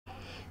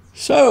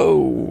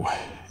So,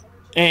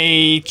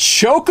 a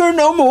choker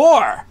no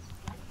more.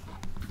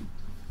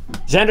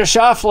 Xander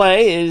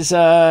Schauffele is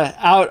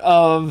out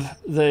of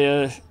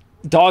the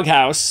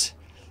doghouse.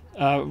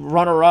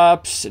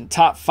 Runner-ups and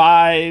top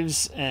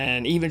fives,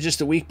 and even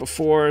just a week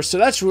before. So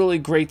that's really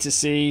great to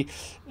see.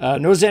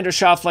 No Xander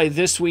Schauffele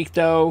this week,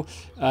 though,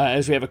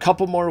 as we have a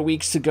couple more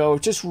weeks to go.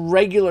 Just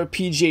regular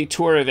PGA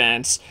Tour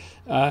events.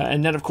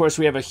 And then, of course,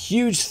 we have a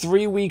huge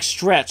 3-week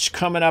stretch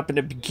coming up in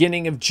the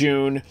beginning of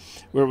June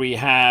where we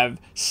have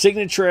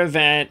signature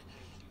event,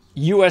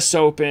 U.S.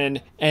 Open,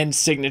 and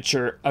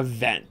signature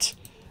event.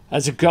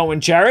 How's it going,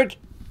 Jared?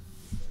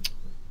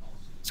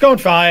 It's going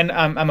fine.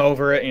 I'm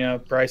over it. You know,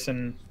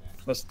 Bryson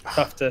was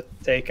tough to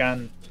take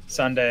on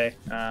Sunday.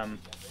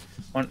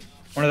 One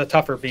of the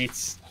tougher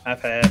beats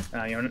I've had.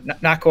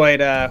 Not quite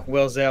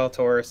Will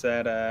Zalatoris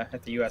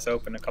at the U.S.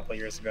 Open a couple of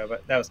years ago,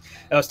 but that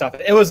was tough.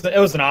 It was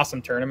an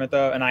awesome tournament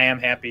though, and I am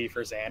happy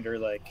for Xander.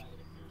 Like,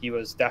 he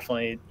was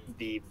definitely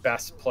the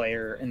best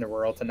player in the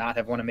world to not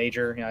have won a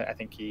major. You know, I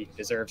think he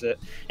deserves it,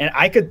 and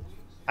I could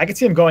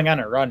see him going on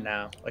a run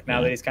now. Like, now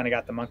that he's kind of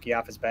got the monkey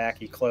off his back,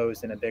 he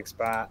closed in a big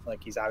spot.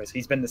 Like,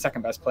 he's been the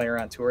second best player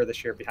on tour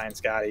this year behind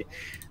Scotty.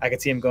 I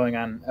could see him going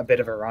on a bit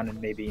of a run and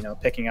maybe, you know,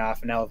 picking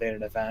off an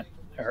elevated event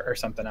or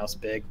something else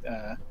big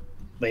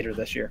later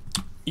this year.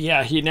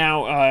 Yeah, he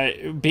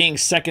now being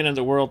second in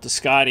the world to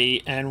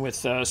Scotty, and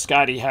with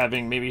Scotty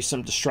having maybe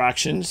some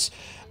distractions,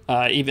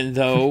 even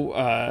though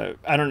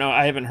I don't know,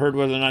 I haven't heard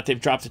whether or not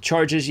they've dropped the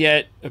charges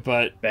yet,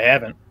 but they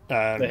haven't.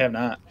 They have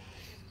not.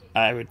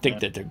 I would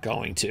think that they're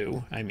going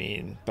to. I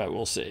mean, but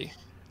we'll see.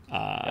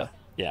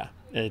 Yeah,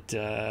 it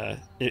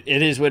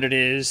is what it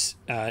is.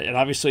 It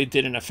obviously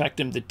didn't affect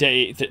him the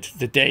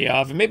day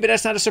of, and maybe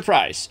that's not a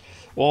surprise.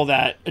 All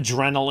that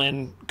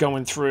adrenaline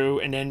going through,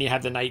 and then you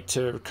have the night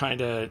to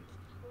kind of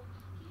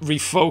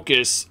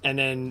refocus, and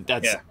then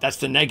that's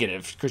the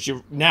negative, because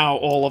you now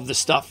all of the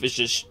stuff is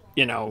just,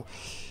 you know,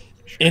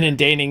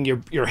 inundating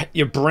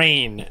your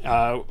brain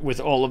with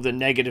all of the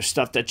negative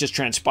stuff that just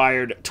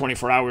transpired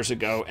 24 hours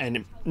ago,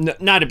 and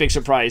not a big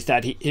surprise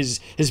that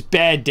his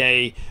bad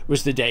day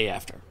was the day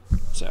after.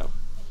 So,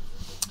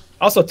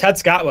 also Ted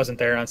Scott wasn't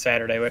there on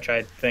Saturday, which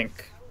I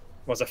think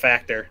was a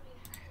factor.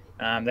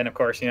 Then of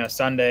course, you know,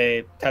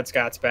 Sunday Ted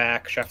Scott's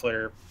back.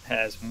 Scheffler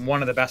has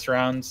one of the best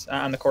rounds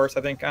on the course,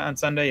 I think, on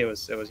Sunday. It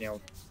was you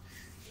know,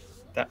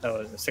 that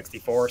was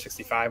 64,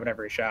 65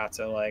 whenever he shot.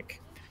 So, like,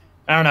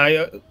 I don't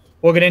know.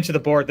 We'll get into the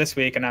board this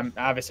week, and I'm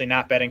obviously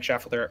not betting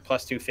Scheffler at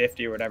plus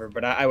 250 or whatever,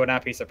 but I would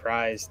not be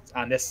surprised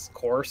on this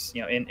course,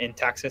 you know, in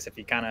Texas, if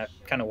he kind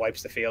of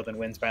wipes the field and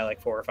wins by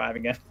like 4 or 5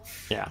 again.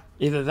 Yeah,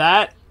 either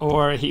that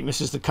or he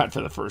misses the cut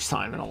for the first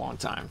time in a long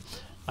time.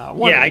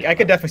 I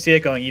could definitely see it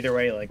going either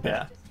way like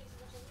that.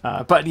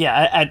 But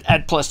yeah,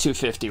 at plus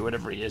 250,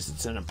 whatever he is,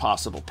 it's an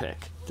impossible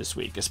pick this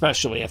week,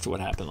 especially after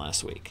what happened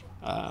last week.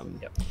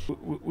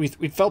 We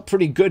felt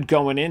pretty good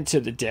going into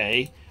the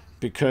day,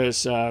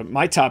 because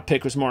my top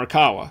pick was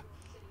Morikawa.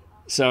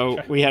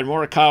 So we had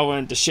Morikawa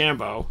and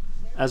DeChambeau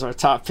as our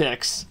top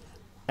picks,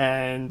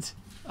 and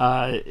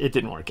it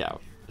didn't work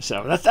out.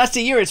 So that's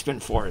the year it's been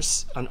for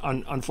us,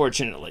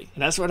 unfortunately.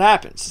 And that's what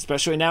happens,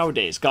 especially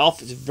nowadays.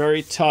 Golf is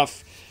very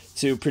tough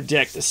to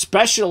predict,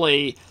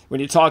 especially when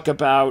you talk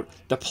about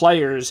the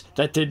players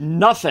that did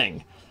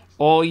nothing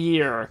all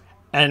year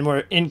and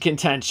were in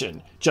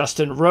contention.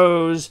 Justin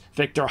Rose,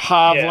 Victor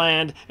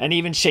Hovland, and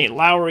even Shane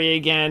Lowry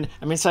again.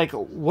 I mean, it's like,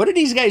 what are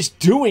these guys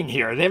doing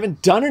here? They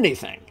haven't done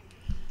anything.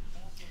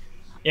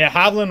 Yeah,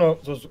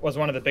 Hovland was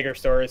one of the bigger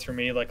stories for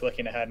me, like,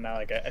 looking ahead now.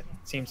 Like, it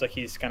seems like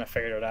he's kind of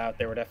figured it out.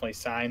 There were definitely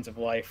signs of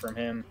life from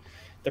him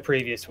the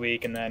previous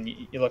week. And then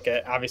you look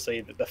at,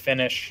 obviously, the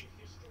finish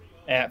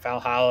at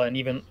Valhalla, and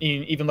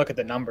even look at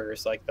the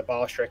numbers. Like, the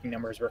ball striking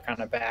numbers were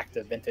kind of back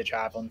to vintage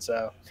Hovland.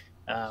 So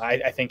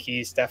I think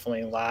he's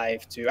definitely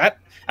live too. I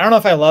don't know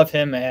if I love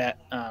him at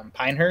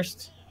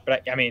Pinehurst,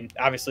 but I mean,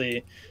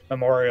 obviously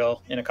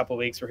Memorial in a couple of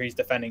weeks where he's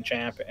defending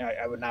champ.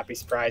 I would not be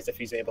surprised if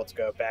he's able to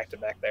go back to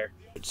back there.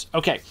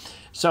 Okay,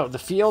 so the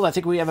field, I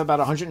think we have about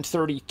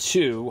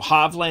 132.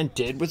 Hovland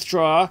did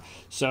withdraw,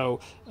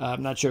 so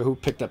I'm not sure who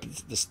picked up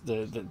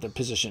the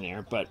position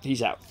here, but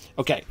he's out.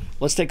 Okay,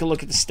 let's take a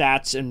look at the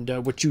stats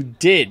and what you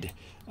did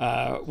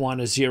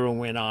want to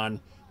zero in on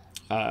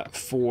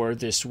for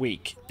this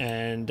week.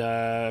 And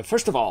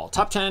first of all,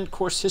 top 10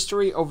 course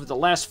history over the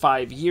last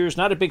 5 years.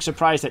 Not a big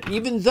surprise that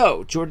even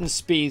though Jordan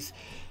Spieth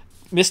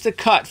missed a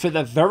cut for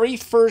the very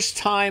first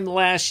time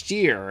last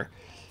year,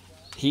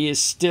 he is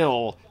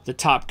still the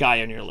top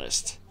guy on your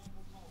list.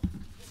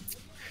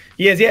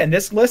 He is, yeah. And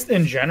this list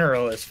in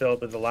general is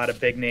filled with a lot of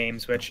big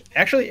names, which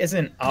actually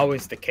isn't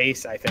always the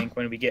case, I think,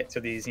 when we get to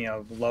these, you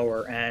know,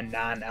 lower end,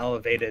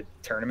 non-elevated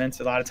tournaments.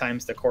 A lot of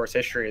times the course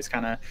history is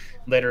kind of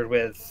littered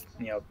with,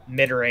 you know,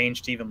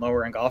 mid-range to even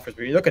lower end golfers.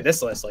 But you look at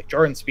this list, like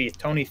Jordan Spieth,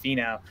 Tony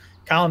Finau,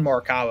 Colin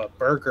Morikawa,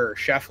 Berger,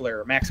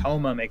 Scheffler, Max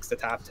Homa makes the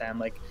top 10.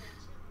 Like,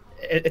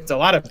 it's a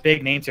lot of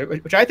big names here,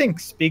 which I think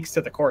speaks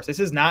to the course. This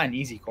is not an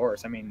easy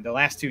course. I mean, the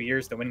last 2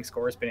 years, the winning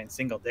score has been in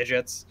single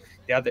digits.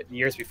 The other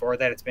years before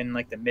that, it's been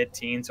like the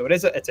mid-teens. So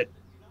it's a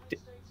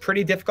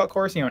pretty difficult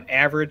course, you know, an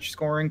average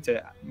scoring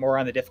to more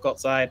on the difficult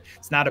side.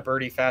 It's not a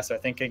birdie fest. So I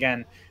think,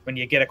 again, when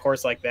you get a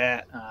course like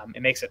that,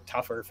 it makes it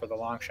tougher for the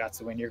long shots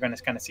to win. You're going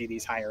to kind of see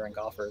these higher end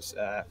golfers,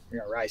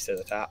 rise to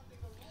the top.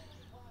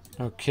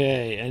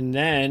 Okay, and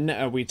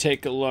then we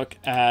take a look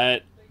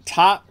at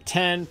top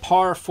 10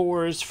 par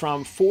fours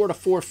from 4 to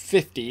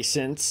 450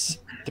 since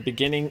the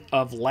beginning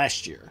of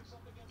last year.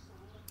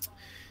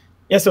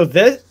 Yeah, so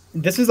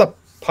this is a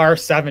par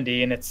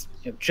 70, and it's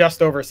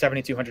just over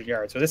 7,200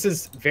 yards. So this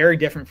is very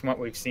different from what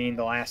we've seen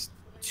the last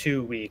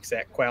 2 weeks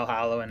at Quail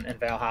Hollow and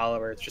Valhalla,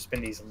 where it's just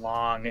been these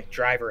long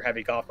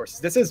driver-heavy golf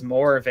courses. This is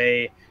more of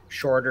a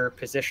shorter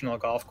positional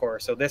golf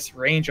course. So this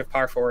range of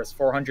par 4 is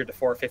 400 to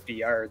 450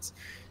 yards.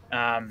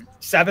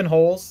 7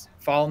 holes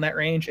fall in that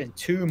range, and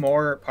 2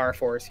 more par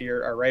 4s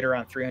here are right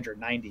around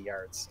 390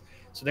 yards.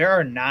 So there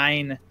are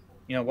 9,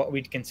 what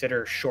we'd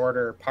consider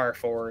shorter par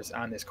 4s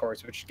on this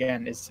course, which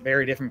again is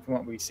very different from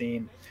what we've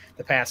seen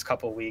the past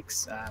couple of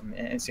weeks.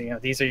 And so,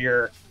 these are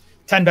your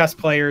 10 best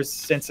players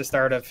since the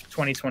start of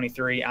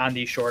 2023 on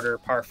these shorter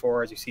par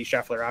 4s. You see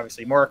Scheffler,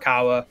 obviously.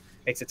 Morikawa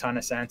makes a ton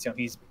of sense.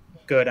 He's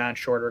good on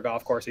shorter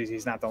golf courses.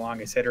 He's not the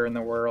longest hitter in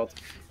the world.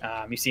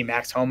 You see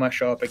Max Homa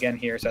show up again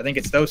here. So I think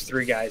it's those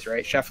 3 guys,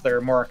 right? Scheffler,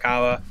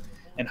 Morikawa,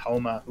 and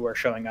Homa, who are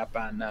showing up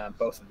on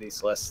both of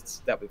these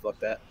lists that we've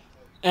looked at.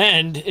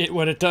 And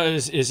what it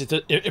does is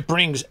it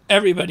brings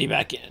everybody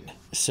back in.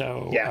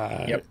 So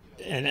yeah, yep.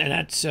 And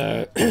that's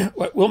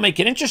what will make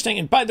it interesting.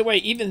 And by the way,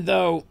 even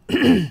though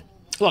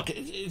look,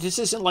 this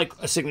isn't like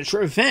a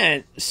signature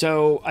event,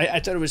 so I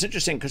thought it was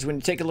interesting because when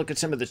you take a look at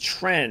some of the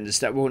trends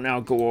that we'll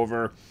now go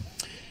over,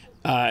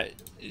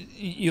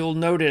 you'll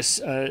notice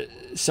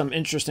some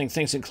interesting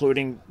things,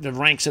 including the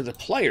ranks of the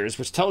players,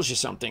 which tells you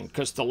something,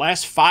 because the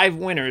last 5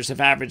 winners have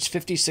averaged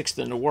 56th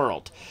in the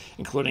world,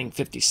 including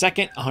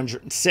 52nd,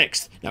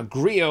 106th. Now,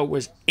 Griot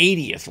was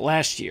 80th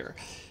last year.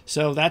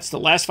 So that's the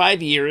last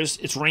 5 years.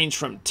 It's ranged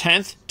from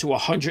 10th to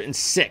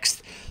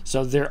 106th.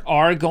 So there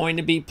are going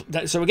to be,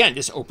 so again,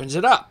 this opens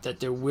it up that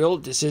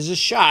this is a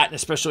shot,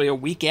 especially a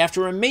week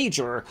after a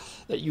major,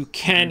 that you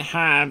can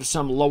have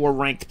some lower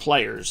ranked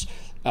players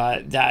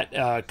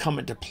that come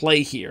into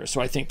play here.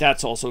 So I think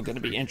that's also going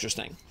to be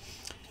interesting.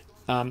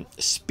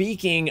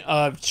 Speaking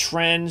of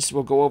trends,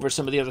 we'll go over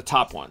some of the other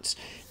top ones.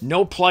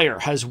 No player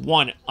has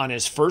won on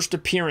his first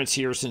appearance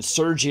here since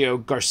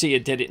Sergio Garcia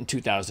did it in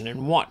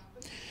 2001.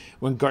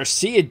 When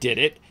Garcia did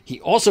it,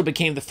 he also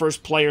became the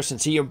first player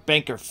since Ian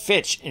Banker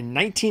Fitch in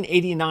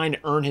 1989 to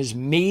earn his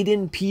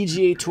maiden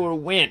PGA Tour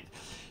win.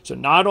 So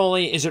not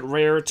only is it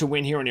rare to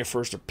win here on your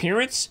first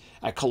appearance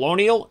at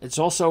Colonial, it's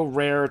also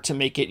rare to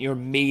make it your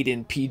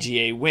maiden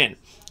PGA win.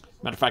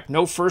 Matter of fact,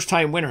 no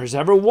first-time winner has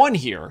ever won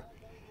here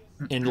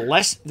in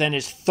less than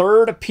his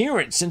 3rd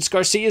appearance since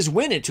Garcia's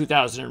win in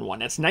 2001.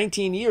 That's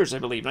 19 years, I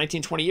believe,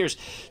 19, 20 years.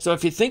 So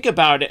if you think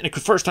about it, and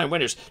first-time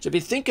winners, so if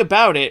you think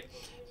about it,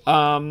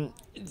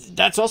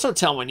 that's also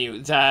telling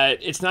you that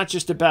it's not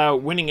just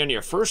about winning on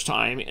your first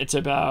time. It's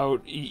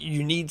about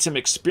you need some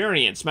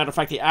experience. Matter of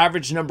fact, the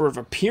average number of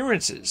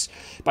appearances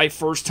by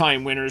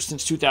first-time winners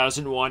since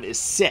 2001 is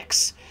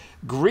 6.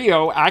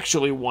 Griot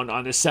actually won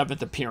on his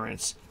 7th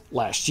appearance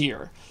last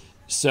year.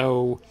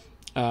 So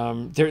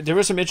there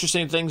were some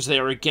interesting things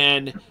there.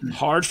 Again,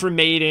 hard for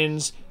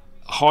maidens,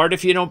 hard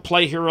if you don't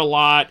play here a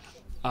lot.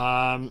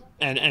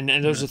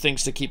 And those are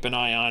things to keep an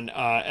eye on,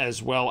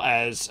 as well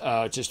as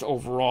just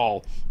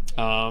overall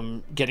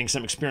getting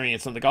some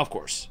experience on the golf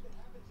course.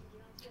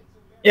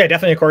 Yeah,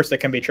 definitely a course that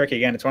can be tricky.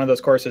 Again, it's one of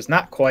those courses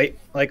not quite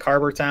like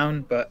Harbor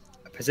Town, but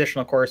a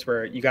positional course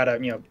where you got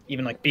to,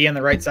 even like be on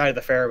the right side of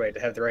the fairway to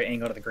have the right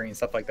angle to the green,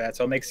 stuff like that.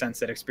 So it makes sense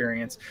that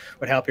experience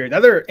would help here. The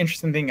other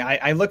interesting thing,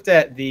 I looked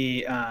at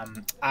the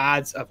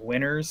odds of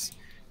winners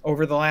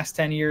over the last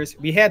 10 years.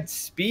 We had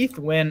Spieth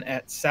win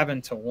at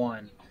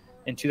 7-1.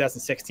 In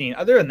 2016.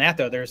 Other than that,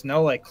 though, there's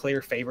no like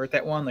clear favorite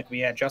that won. Like we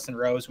had Justin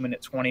Rose win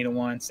at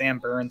 20-1, Sam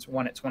Burns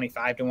won at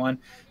 25-1.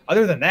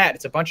 Other than that,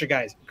 it's a bunch of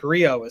guys.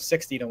 Griot was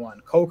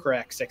 60-1,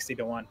 Kokrak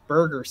 60-1,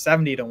 Berger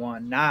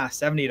 70-1, Nah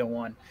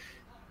 70-1.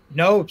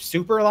 No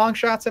super long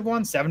shots have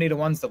won.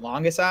 70-1's the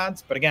longest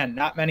odds, but again,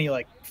 not many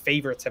like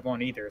favorites have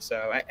won either.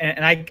 So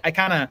I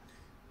kind of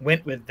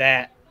went with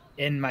that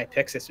in my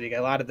picks this week. A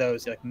lot of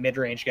those like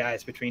mid-range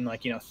guys between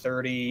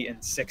 30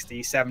 and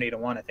 60,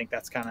 70-1. I think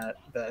that's kind of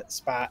the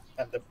spot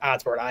of the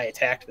odds board I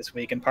attacked this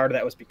week. And part of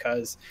that was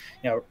because,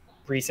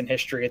 recent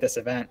history at this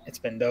event, it's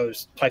been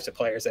those types of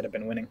players that have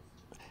been winning.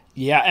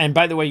 Yeah, and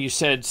by the way, you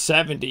said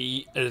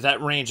 70, that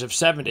range of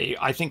 70.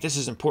 I think this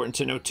is important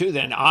to note too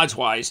then,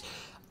 odds-wise.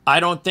 I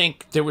don't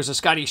think there was a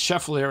Scottie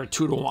Scheffler at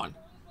 2-1.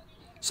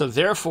 So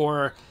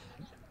therefore,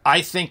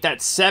 I think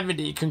that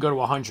 70 can go to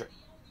 100.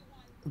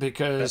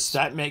 Because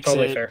that makes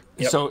totally it fair.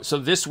 Yep. So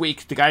this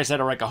week the guys that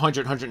are like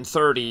 100,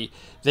 130,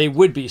 they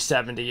would be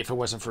 70 if it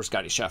wasn't for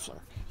Scottie Scheffler.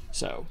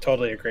 So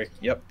totally agree.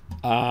 Yep.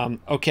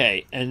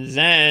 Okay, and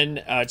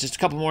then just a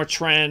couple more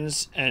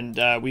trends, and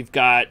we've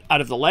got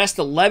out of the last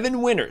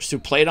 11 winners who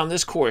played on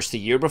this course the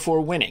year before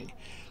winning,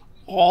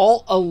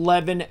 all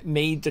 11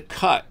 made the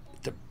cut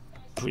the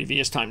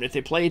previous time that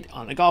they played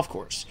on the golf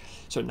course.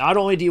 So not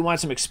only do you want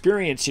some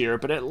experience here,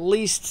 but at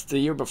least the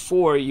year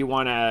before you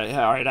want to,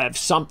 all right, I have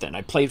something.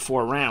 I played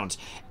 4 rounds.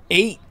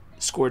 8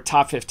 scored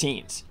top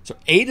 15s. So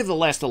 8 of the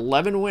last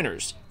 11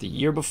 winners the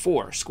year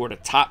before scored a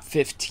top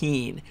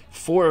 15.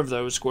 4 of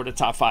those scored a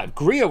top 5.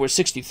 Grillo was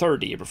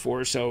 63rd the year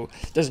before, so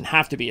it doesn't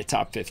have to be a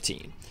top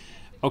 15.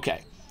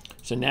 Okay,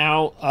 so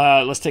now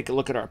let's take a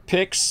look at our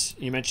picks.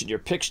 You mentioned your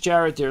picks,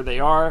 Jared. There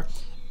they are.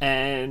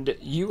 And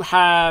you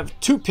have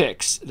 2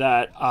 picks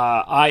that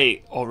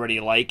I already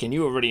like, and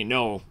you already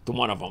know the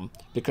one of them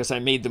because I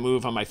made the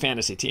move on my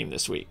fantasy team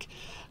this week,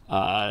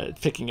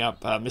 picking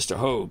up Mr.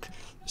 Hogue.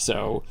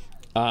 So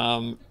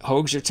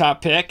Hogue's your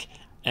top pick,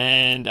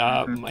 and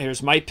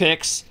here's my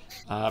picks.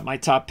 My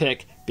top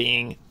pick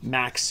being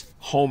Max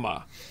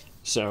Homa.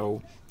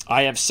 So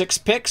I have 6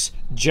 picks.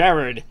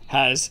 Jared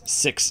has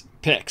 6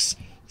 picks.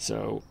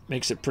 So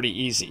makes it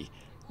pretty easy.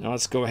 Now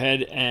let's go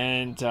ahead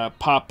and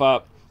pop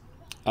up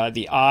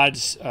the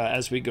odds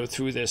as we go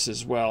through this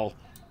as well.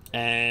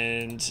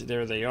 And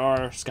there they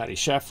are. Scotty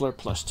Scheffler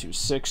plus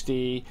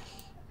 260.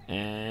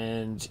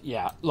 And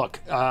yeah, look,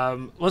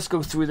 let's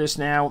go through this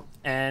now.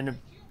 And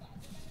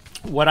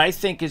what I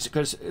think is,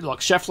 because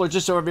look, Scheffler,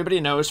 just so everybody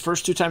knows,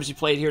 first 2 times he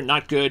played here,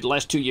 not good.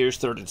 Last 2 years,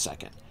 3rd and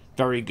 2nd.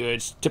 Very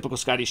good. Typical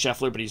Scotty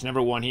Scheffler, but he's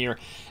never won here.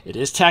 It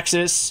is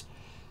Texas.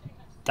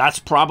 That's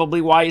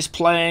probably why he's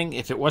playing.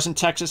 If it wasn't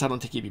Texas, I don't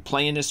think he'd be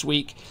playing this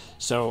week.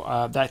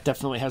 So that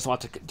definitely has a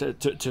lot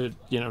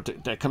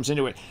that comes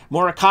into it.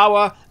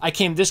 Morikawa, I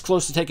came this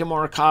close to taking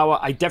Morikawa.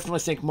 I definitely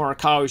think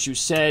Morikawa, as you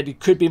said,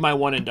 could be my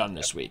one and done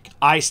this week.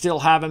 I still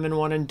have him in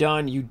one and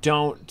done. You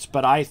don't,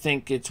 but I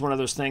think it's one of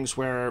those things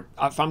where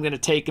if I'm going to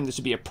take him, this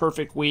would be a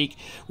perfect week.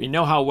 We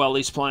know how well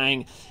he's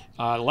playing.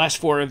 The last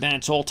 4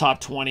 events, all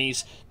top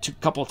 20s, a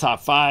couple of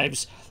top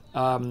 5s,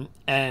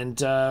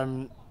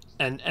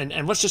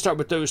 And let's just start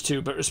with those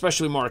 2, but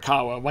especially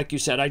Morikawa. Like you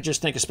said, I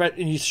just think,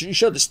 especially you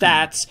showed the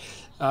stats.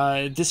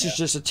 This is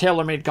just a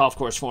tailor-made golf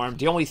course for him.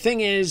 The only thing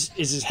is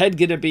his head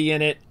going to be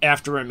in it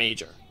after a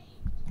major?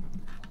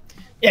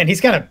 Yeah, and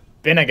he's kind of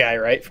been a guy,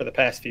 right, for the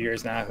past few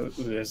years now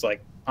who is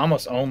like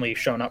almost only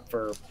shown up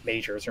for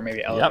majors or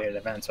maybe elevated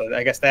events. So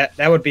I guess that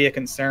would be a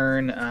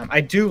concern. I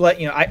do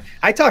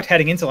I talked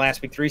heading into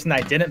last week. The reason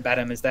I didn't bet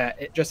him is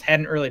that it just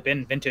hadn't really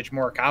been vintage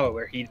Morikawa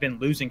where he'd been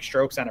losing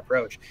strokes on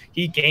approach.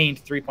 He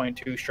gained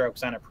 3.2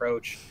 strokes on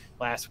approach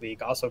last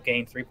week, also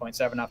gained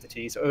 3.7 off the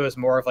tee. So it was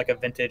more of like a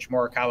vintage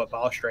Morikawa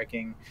ball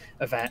striking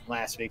event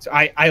last week. So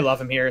I love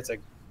him here. It's a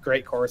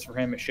great course for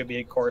him. It should be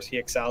a course he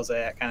excels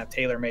at, kind of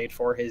tailor-made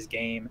for his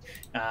game.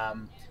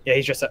 Yeah,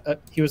 he's just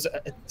he was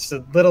just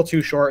a little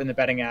too short in the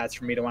betting odds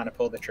for me to want to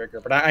pull the trigger.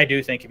 But I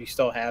do think if you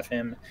still have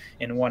him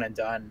in one and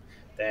done,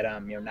 that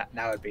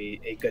now would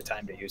be a good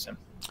time to use him.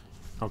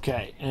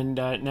 Okay, and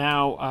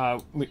now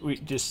we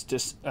just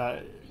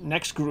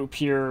next group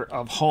here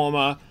of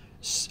Homa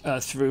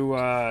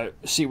through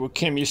see what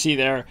Kim you see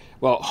there.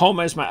 Well,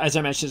 Homa is as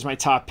I mentioned, is my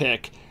top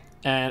pick,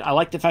 and I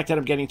like the fact that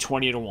I'm getting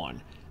 20 to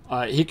 1.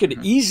 He could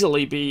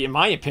easily be, in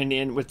my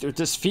opinion, with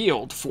this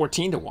field,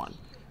 14 to 1.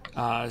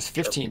 It's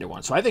 15 to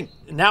 1. So I think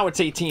now it's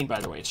 18, by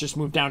the way. It's just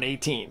moved down to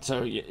 18.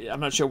 So I'm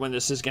not sure when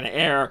this is going to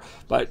air,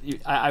 but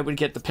I would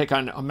get the pick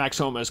on Max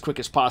Homa as quick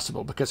as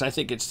possible because I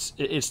think it's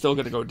still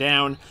going to go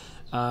down.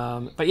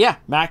 But yeah,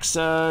 Max,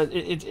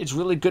 it's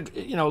really good.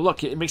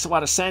 Look, it makes a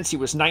lot of sense. He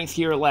was 9th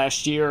here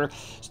last year.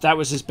 So that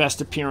was his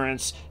best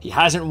appearance. He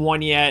hasn't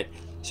won yet,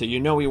 so he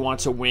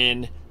wants a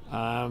win.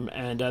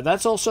 And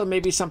that's also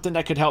maybe something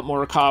that could help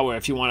Morikawa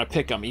if you want to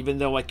pick him, even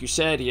though, like you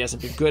said, he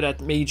hasn't been good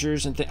at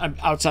majors and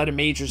outside of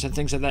majors and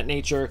things of that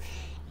nature.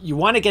 You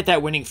want to get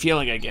that winning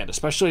feeling again,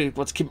 especially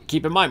let's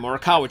keep in mind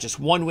Morikawa just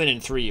 1 win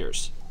in 3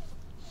 years.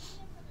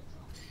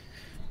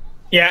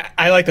 Yeah,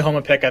 I like the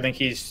Homa pick. I think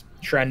he's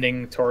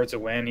trending towards a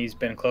win. He's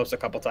been close a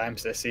couple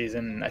times this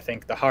season. I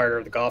think the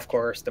harder the golf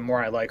course, the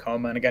more I like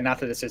Homa. And again, not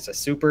that this is a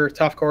super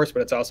tough course,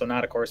 but it's also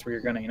not a course where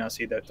you're going to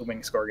see the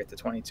winning score get to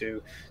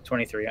 22,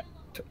 23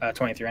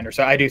 under.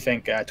 So I do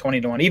think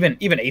 20 to 1, even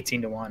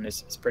 18 to 1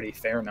 is a pretty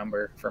fair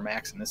number for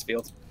Max in this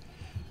field.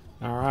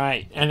 All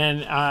right. And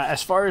then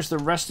as far as the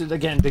rest of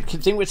again, the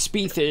thing with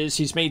Spieth is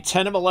he's made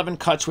 10 of 11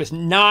 cuts with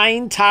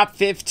 9 top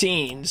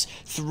 15s,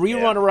 3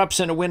 runner-ups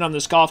and a win on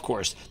this golf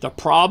course. The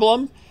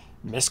problem,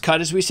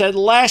 miscut, as we said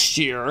last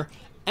year,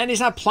 and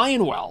he's not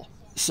playing well.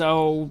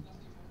 So,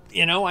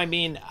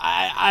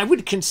 I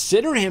would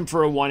consider him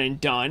for a one and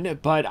done,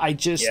 but I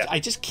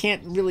just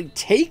can't really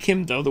take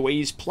him, though, the way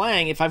he's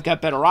playing if I've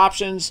got better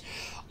options.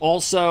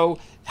 Also,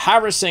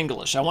 Harris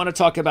English, I want to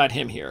talk about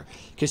him here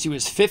because he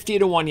was 50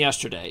 to 1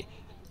 yesterday,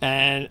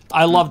 and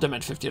I loved him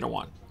at 50 to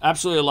 1.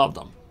 Absolutely loved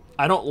him.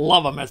 I don't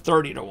love him at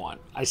 30 to 1.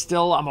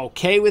 I'm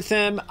okay with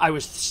him. I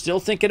was still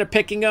thinking of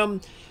picking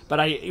him. But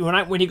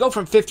when you go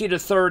from 50 to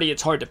 30,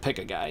 it's hard to pick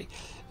a guy.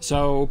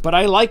 So, but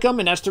I like him,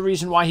 and that's the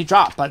reason why he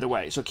dropped, by the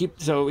way. So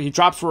he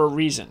dropped for a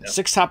reason. Yep.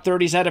 6 top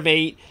 30s out of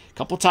 8, a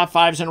couple top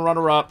 5s and a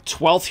runner-up,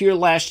 12th here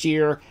last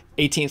year,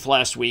 18th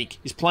last week.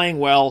 He's playing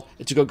well.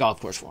 It's a good golf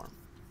course for him.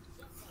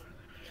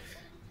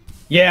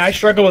 Yeah, I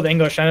struggle with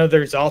English. I know the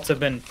results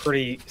have been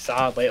pretty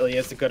solid lately.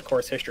 It's a good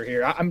course history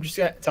here. I'm just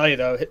gonna tell you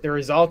though, the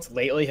results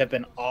lately have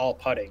been all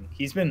putting.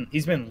 He's been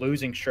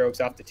losing strokes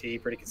off the tee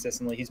pretty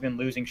consistently. He's been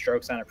losing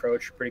strokes on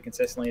approach pretty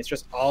consistently. It's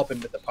just all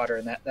been with the putter,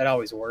 and that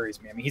always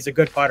worries me. I mean, he's a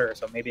good putter,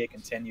 so maybe it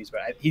continues, but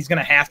he's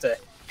gonna have to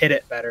hit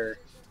it better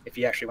if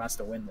he actually wants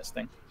to win this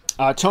thing.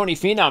 Tony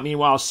Finau,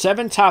 meanwhile,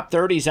 7 top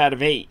 30s out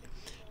of 8,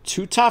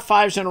 2 top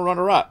 5s and a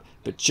runner-up.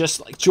 But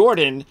just like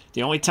Jordan,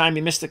 the only time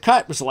he missed the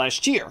cut was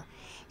last year.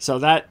 So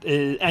that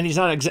is, and he's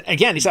not,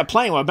 again, he's not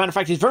playing well. Matter of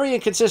fact, he's very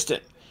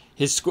inconsistent.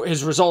 His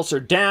results are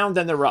down,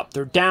 then they're up.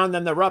 They're down,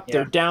 then they're up. Yeah.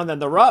 They're down, then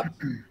they're up.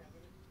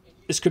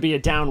 This could be a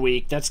down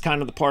week. That's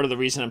kind of the part of the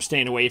reason I'm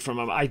staying away from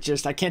him. I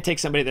can't take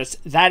somebody that's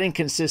that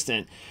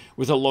inconsistent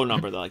with a low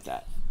number like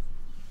that.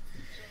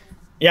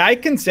 Yeah, I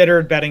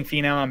considered betting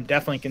Finau. I'm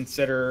definitely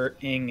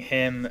considering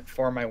him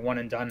for my one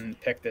and done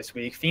pick this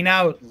week.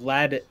 Finau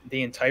led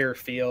the entire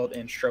field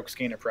in strokes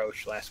gained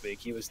approach last week.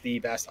 He was the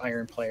best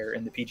iron player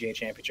in the PGA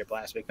Championship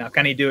last week. Now,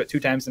 can he do it 2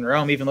 times in a row?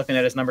 I'm even looking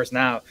at his numbers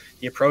now.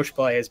 The approach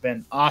play has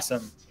been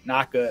awesome,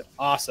 not good,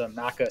 awesome,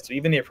 not good. So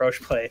even the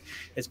approach play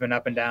has been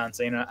up and down.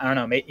 So, I don't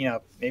know,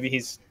 maybe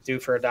he's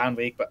due for a down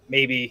week, but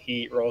maybe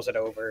he rolls it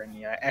over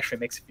and actually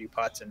makes a few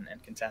putts and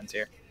contends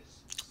here.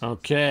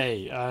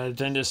 Okay,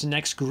 then this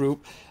next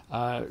group,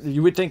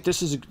 you would think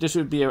this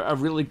would be a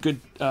really good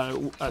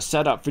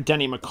setup for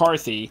Denny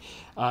McCarthy,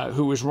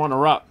 who was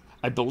runner-up,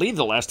 I believe,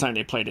 the last time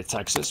they played at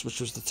Texas, which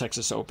was the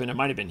Texas Open. It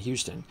might have been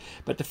Houston.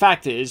 But the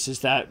fact is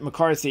that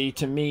McCarthy,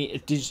 to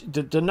me,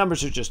 the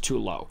numbers are just too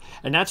low.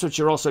 And that's what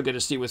you're also going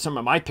to see with some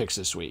of my picks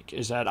this week,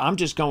 is that I'm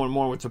just going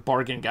more with the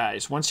bargain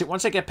guys. Once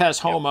I get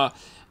past Homa,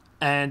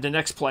 and the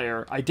next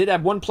player, I did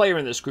have one player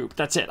in this group.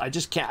 That's it. I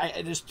just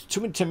can't.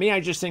 To me, I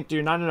just think there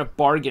are not enough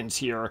bargains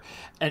here,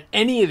 and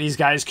any of these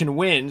guys can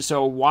win.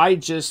 So why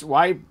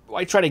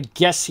try to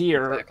guess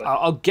here? Exactly.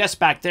 I'll guess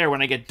back there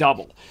when I get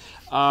double.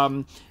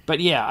 But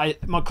yeah,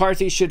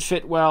 McCarthy should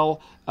fit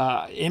well.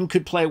 Im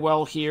could play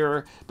well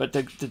here. But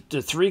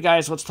the 3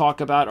 guys let's talk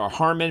about are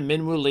Harman,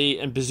 Minwoo Lee,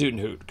 and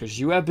Bezuidenhout, because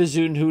you have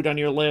Bezuidenhout on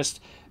your list.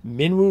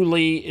 Minwoo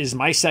Lee is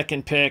my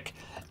second pick.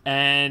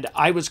 And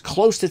I was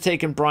close to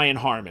taking Brian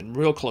Harman,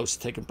 real close to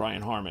taking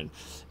Brian Harman.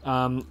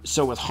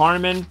 So with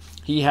Harman,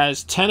 he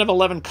has 10 of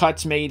 11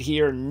 cuts made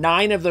here.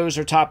 9 of those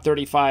are top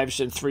 35s,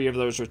 and 3 of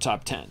those are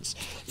top 10s.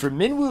 For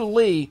Minwoo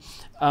Lee,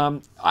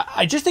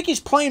 I just think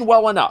he's playing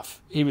well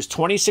enough. He was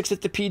 26th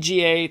at the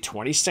PGA,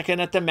 22nd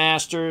at the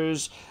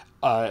Masters,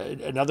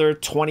 another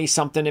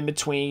 20-something in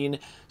between.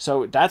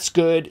 So that's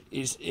good.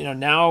 He's,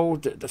 now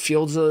the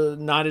field's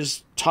not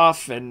as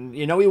tough, and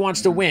he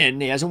wants to win.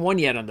 He hasn't won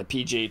yet on the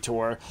PGA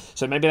Tour,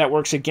 so maybe that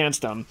works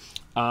against him.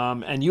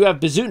 And you have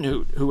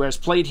Bezuidenhout, who has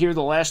played here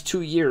the last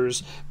 2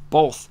 years,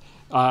 both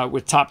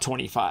with top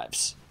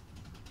 25s.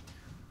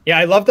 Yeah,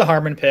 I love the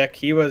Harman pick.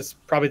 He was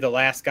probably the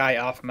last guy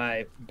off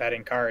my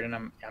betting card, and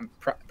I'm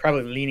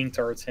probably leaning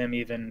towards him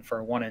even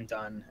for one and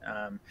done.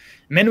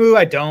 Minwoo,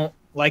 I don't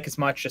like as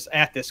much just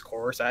at this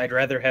course. I'd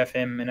rather have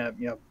him in a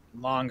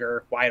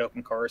longer, wide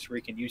open course where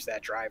he can use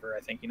that driver.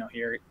 I think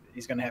here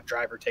he's going to have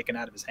driver taken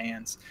out of his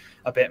hands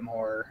a bit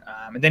more.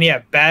 And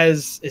then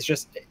Bez is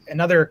just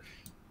another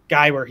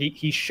guy where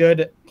he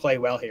should play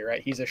well here,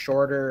 right? He's a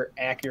shorter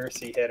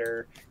accuracy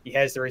hitter. He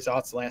has the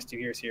results the last 2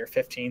 years here,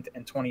 15th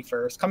and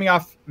 21st. Coming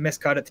off missed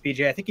cut at the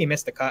PGA. I think he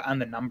missed the cut on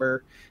the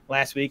number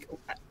last week.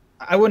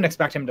 I wouldn't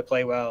expect him to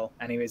play well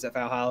anyways at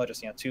Valhalla,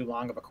 just too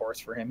long of a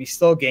course for him. He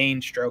still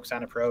gained strokes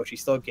on approach. He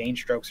still gained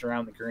strokes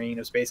around the green.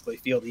 It was basically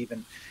field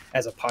even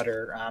as a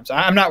putter. So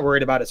I'm not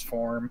worried about his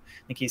form.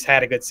 I think he's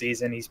had a good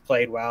season. He's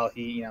played well.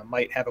 He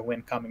might have a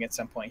win coming at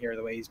some point here,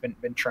 the way he's been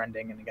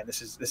trending. And again,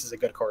 this is a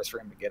good course for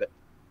him to get it.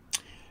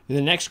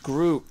 The next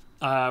group,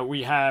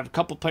 we have a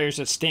couple players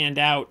that stand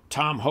out.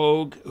 Tom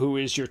Hogue, who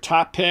is your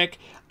top pick.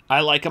 I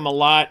like him a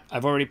lot.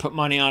 I've already put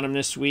money on him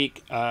this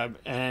week,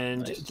 and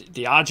nice.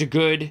 The odds are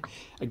good.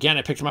 Again,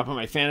 I picked him up on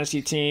my fantasy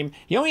team.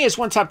 He only has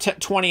one top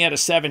 20 out of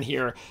 7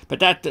 here, but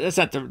that's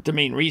not the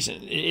main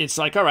reason. It's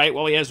like, all right,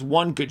 well, he has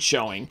one good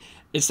showing.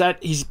 It's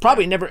that he's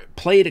probably never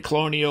played a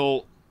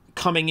Colonial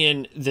coming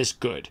in this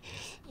good.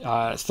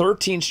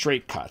 13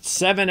 straight cuts,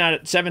 7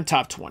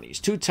 top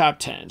 20s, 2 top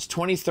 10s,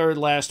 23rd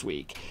last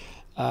week.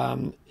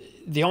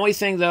 The only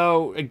thing,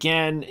 though,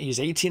 again, he's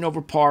 18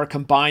 over par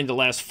combined the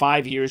last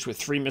 5 years with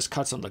 3 missed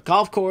cuts on the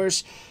golf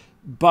course,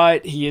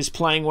 but he is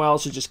playing well,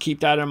 so just keep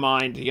that in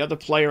mind. The other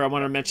player I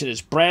want to mention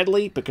is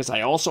Bradley, because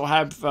I also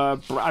have,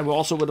 I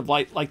also would have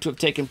liked to have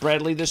taken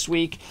Bradley this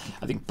week.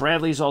 I think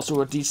Bradley's also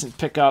a decent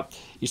pickup.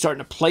 He's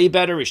starting to play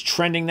better. He's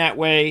trending that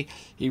way.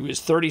 He was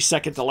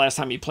 32nd the last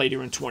time he played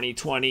here in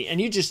 2020, and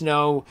you just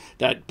know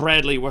that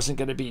Bradley wasn't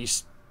going to be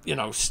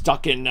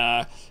stuck in,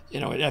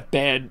 that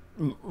bad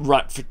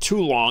rut for too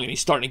long, and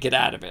he's starting to get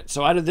out of it.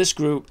 So out of this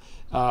group,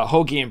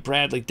 Hoagie and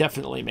Bradley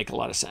definitely make a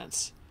lot of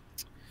sense.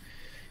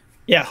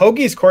 Yeah,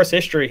 Hoagie's course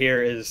history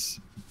here is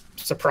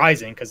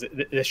surprising because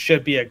this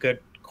should be a good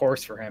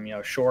course for him.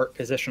 Short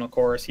positional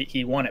course.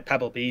 He won at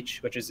Pebble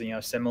Beach, which is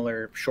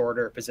similar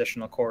shorter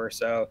positional course.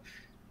 So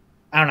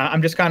I don't know.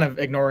 I'm just kind of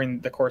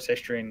ignoring the course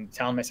history and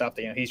telling myself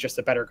that, he's just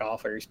a better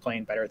golfer. He's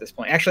playing better at this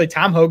point. Actually,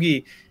 Tom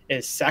Hoge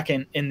is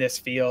second in this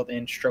field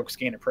in strokes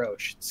gained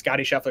approach.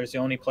 Scotty Scheffler is the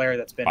only player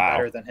that's been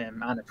better than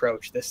him on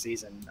approach this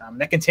season.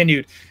 That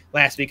continued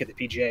last week at the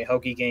PGA.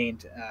 Hoge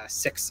gained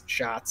 6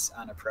 shots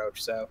on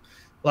approach. So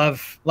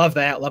love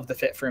that. Love the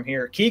fit for him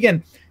here.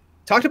 Keegan,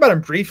 talked about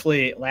him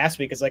briefly last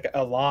week as like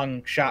a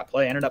long shot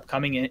play. Ended up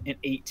coming in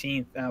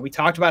 18th. We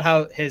talked about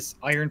how his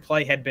iron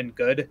play had been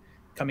good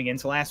coming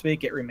into last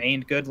week. It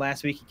remained good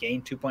last week. He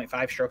gained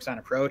 2.5 strokes on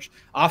approach.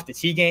 Off the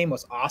tee game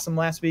was awesome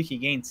last week. He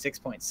gained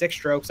 6.6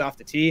 strokes off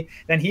the tee.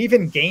 Then he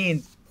even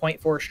gained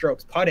 0.4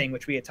 strokes putting,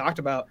 which we had talked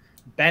about.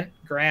 Bent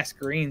grass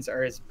greens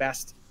are his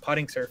best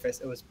putting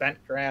surface. It was bent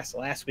grass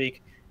last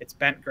week. It's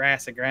bent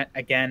grass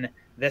again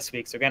this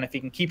week. So again, if he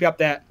can keep up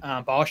that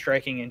ball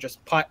striking and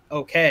just putt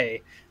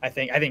okay, I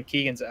think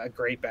Keegan's a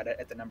great bet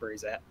at the number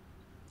he's at.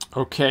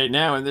 Okay,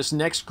 now in this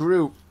next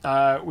group,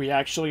 we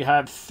actually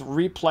have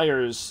 3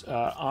 players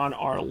on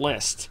our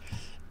list,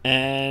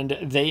 and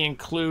they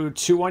include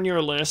 2 on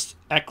your list,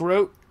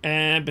 Eckroat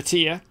and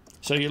Batia.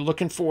 So you're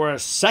looking for a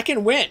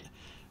second win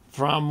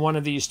from one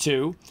of these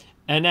 2.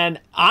 And then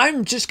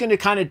I'm just going to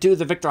kind of do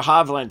the Victor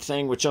Hovland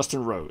thing with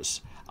Justin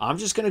Rose. I'm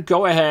just going to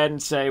go ahead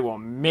and say, well,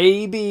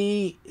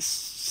 maybe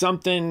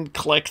something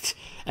clicked,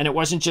 and it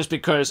wasn't just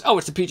because,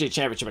 it's the PGA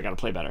Championship, I got to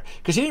play better.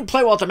 Because he didn't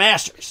play well at the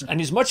Masters, and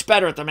he's much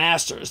better at the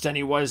Masters than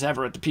he was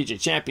ever at the PGA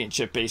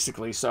Championship,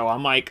 basically. So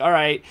I'm like, all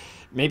right,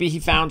 maybe he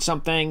found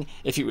something.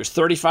 If he was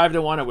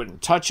 35-1, I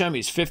wouldn't touch him.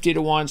 He's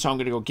 50-1, so I'm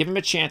going to go give him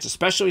a chance,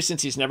 especially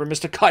since he's never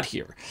missed a cut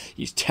here.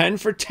 He's 10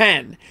 for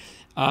 10.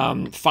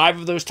 5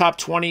 of those top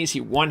 20s,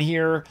 he won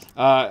here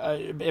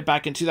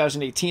back in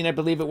 2018, I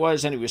believe it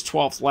was, and he was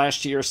 12th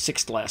last year,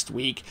 6th last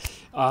week.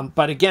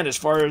 But again, as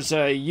far as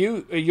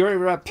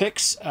your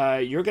picks,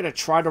 you're going to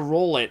try to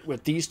roll it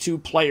with these 2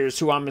 players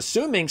who I'm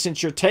assuming,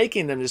 since you're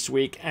taking them this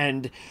week,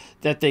 and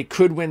that they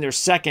could win their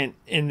second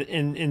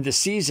in the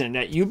season,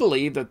 that you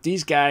believe that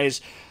these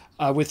guys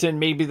within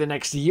maybe the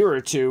next year or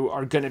 2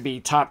 are going to be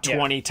top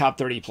 20, top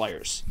 30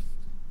 players.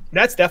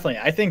 That's definitely.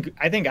 I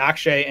think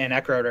Akshay and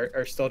Eckroat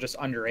are still just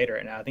underrated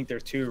right now. I think they're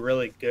 2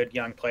 really good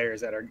young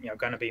players that are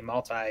going to be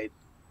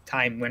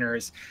multi-time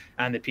winners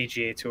on the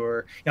PGA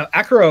Tour.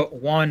 Eckroat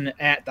won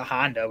at the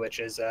Honda, which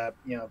is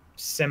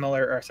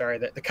similar. Or sorry,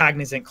 the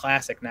Cognizant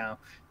Classic now,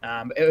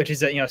 which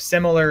is a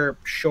similar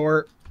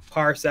short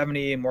par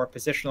 70, more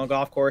positional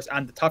golf course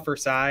on the tougher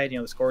side.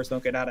 The scores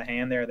don't get out of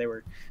hand there. They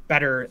were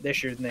better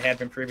this year than they had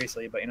been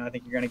previously, but I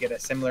think you're going to get a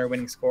similar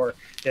winning score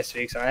this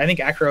week. So I think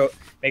Eckroat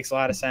makes a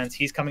lot of sense.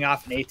 He's coming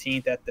off an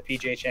 18th at the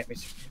PGA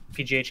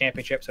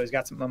Championship, so he's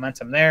got some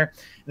momentum there.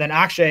 Then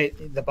Akshay,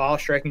 the ball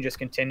striking just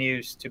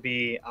continues to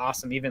be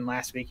awesome. Even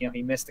last week,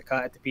 he missed the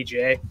cut at the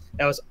PGA.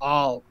 That was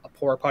all a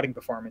poor putting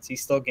performance. He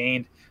still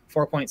gained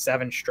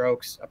 4.7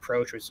 strokes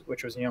approach,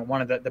 which was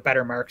one of the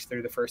better marks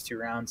through the first 2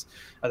 rounds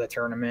of the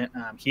tournament.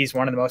 He's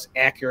one of the most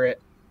accurate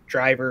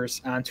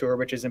drivers on tour,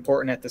 which is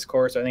important at this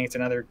course. So I think it's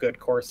another good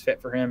course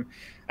fit for him.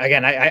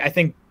 Again, I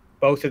think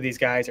both of these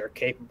guys are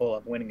capable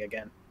of winning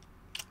again.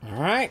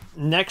 All right.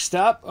 Next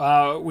up,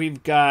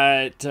 we've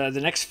got the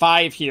next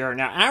 5 here.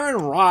 Now,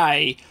 Aaron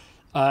Rai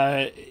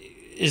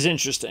is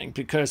interesting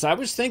because I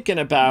was thinking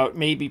about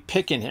maybe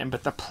picking him,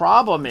 but the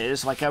problem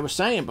is, like I was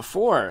saying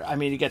before, I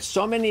mean, you get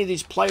so many of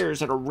these players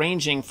that are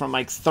ranging from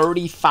like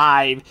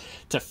 35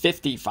 to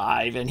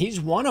 55, and he's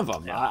one of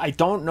them. I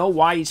don't know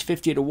why he's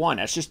 50-1.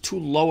 That's just too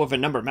low of a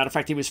number. Matter of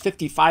fact, he was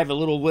 55 a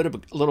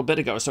little bit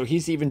ago, so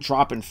he's even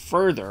dropping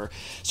further.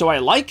 So I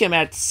like him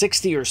at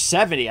 60 or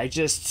 70. I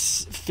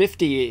just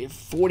 50,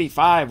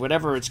 45,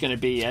 whatever it's going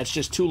to be. It's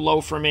just too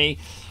low for me.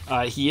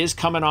 He is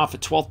coming off a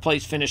 12th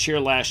place finish here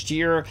last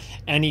year,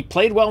 and he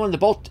played well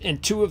in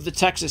 2 of the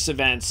Texas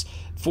events.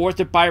 4th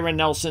at Byron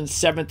Nelson,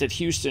 7th at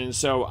Houston,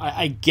 so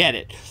I get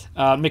it.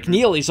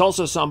 McNeil is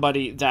also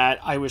somebody that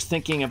I was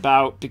thinking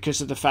about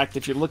because of the fact,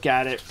 if you look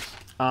at it,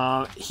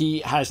 he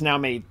has now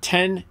made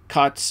 10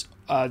 cuts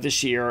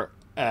this year,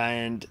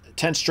 and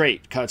 10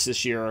 straight cuts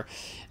this year.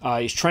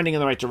 He's trending in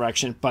the right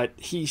direction, but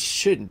he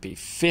shouldn't be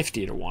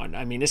 50-1.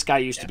 I mean, this guy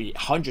used to be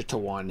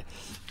 100-1.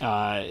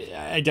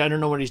 I don't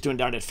know what he's doing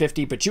down at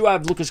 50, but you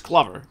have Lucas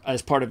Glover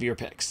as part of your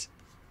picks.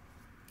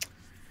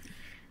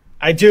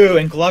 I do,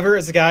 and Glover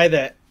is a guy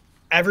that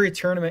every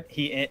tournament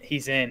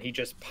he's in, he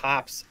just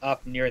pops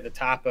up near the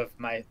top of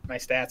my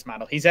stats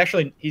model.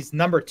 He's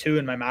number 2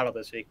 in my model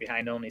this week,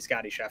 behind only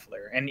Scotty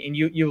Scheffler. And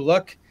you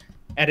look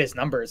at his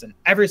numbers, and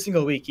every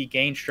single week he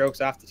gained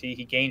strokes off the tee,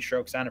 he gained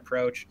strokes on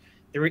approach.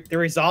 The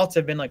results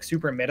have been like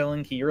super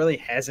middling. He really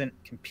hasn't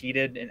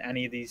competed in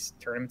any of these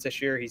tournaments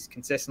this year. He's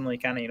consistently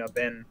kind of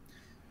been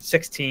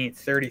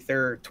 16th,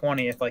 33rd,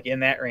 20th, like in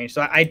that range.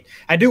 So I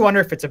do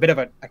wonder if it's a bit of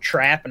a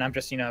trap, and I'm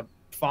just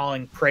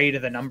falling prey to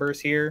the numbers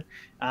here.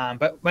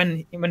 But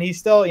when he's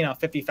still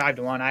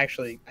 55-1, I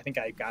think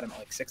I got him at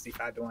like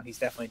 65-1. He's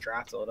definitely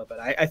dropped a little bit.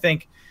 I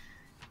think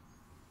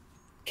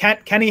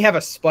Can he have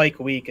a spike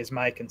week is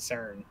my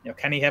concern.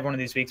 Can he have one of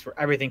these weeks where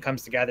everything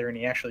comes together and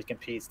he actually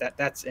competes?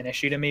 That's an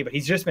issue to me, but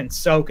he's just been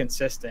so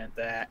consistent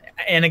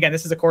and again,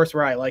 this is a course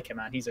where I like him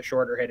on. He's a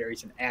shorter hitter.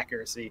 He's an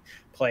accuracy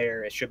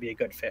player. It should be a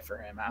good fit for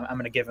him. I'm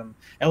going to give him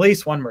at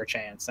least one more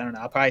chance. I don't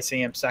know. I'll probably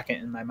see him second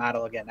in my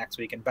model again next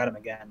week and bet him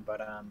again, but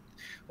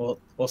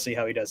we'll see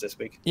how he does this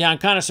week. Yeah, I'm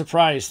kind of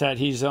surprised that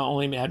he's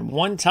only had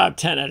one top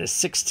 10 out of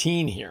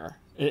 16 here.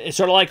 It's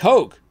sort of like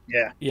Hogue.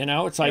 Yeah.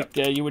 It's like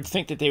you would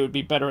think that they would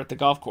be better at the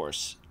golf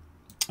course.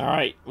 All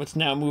right, let's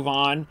now move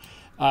on.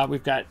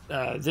 We've got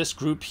this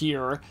group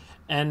here,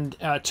 and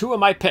two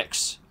of my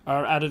picks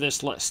are out of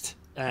this list.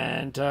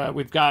 And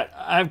I've got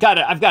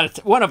it.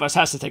 One of us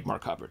has to take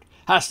Mark Hubbard.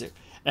 Has to.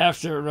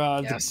 After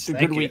the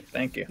good week.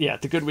 Thank you. Yeah,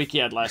 the good week he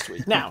had last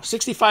week. Now,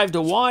 65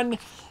 to 1.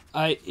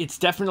 It's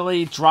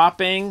definitely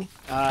dropping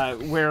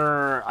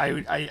where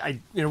I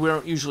we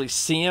don't usually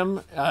see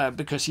him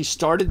because he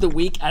started the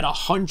week at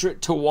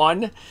 100 to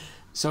 1.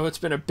 So it's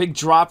been a big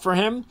drop for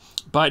him.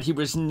 But he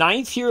was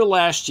 9th here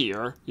last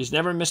year. He's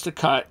never missed a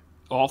cut,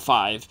 all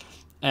 5.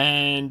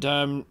 And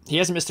he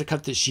hasn't missed a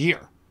cut this year.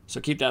 So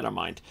keep that in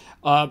mind.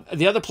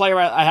 The other player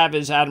I have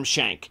is Adam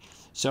Schenk.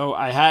 So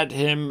I had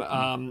him,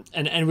 and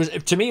it was,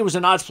 to me, it was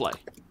an odds play.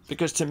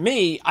 Because to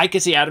me, I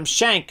could see Adam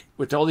Schenk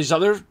with all these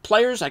other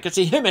players. I could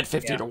see him at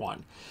 50 to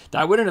 1.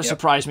 That wouldn't have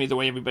surprised me the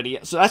way everybody.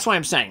 So that's why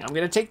I'm saying I'm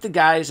going to take the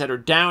guys that are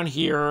down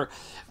here,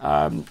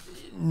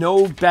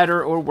 no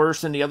better or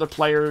worse than the other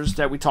players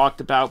that we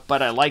talked about.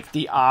 But I like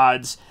the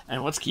odds.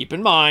 And let's keep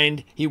in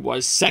mind, he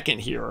was second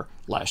here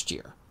last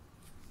year.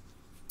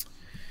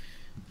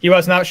 He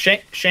was not.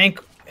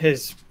 Schenk,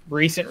 his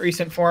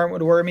recent form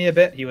would worry me a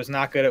bit. He was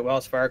not good at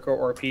Wells Fargo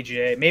or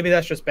PGA. Maybe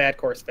that's just bad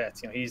course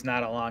fits. He's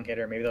not a long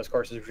hitter. Maybe those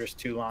courses were just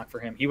too long for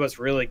him. He was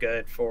really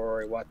good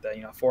for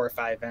 4 or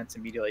 5 events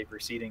immediately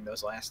preceding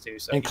those last two.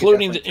 So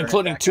including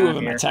 2 of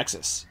them in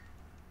Texas.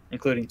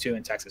 Including 2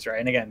 in Texas, right?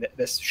 And again,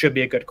 this should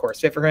be a good course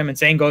fit for him. And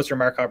same goes for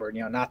Mark Hubbard.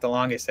 Not the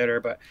longest hitter,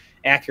 but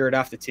accurate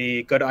off the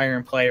tee, good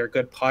iron player,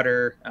 good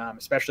putter,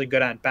 especially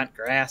good on bent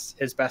grass.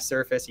 His best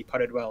surface. He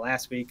putted well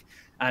last week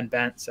on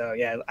bent. So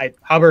yeah,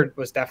 Hubbard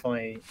was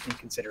definitely in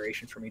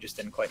consideration for me. Just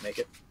didn't quite make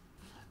it.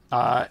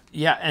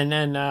 And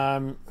then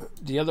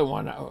the other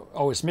one,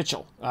 is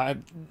Mitchell.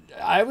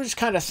 I was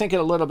kind of thinking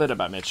a little bit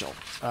about Mitchell.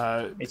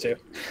 Me too.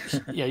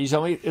 Yeah, this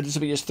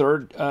will be his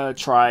 3rd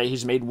try.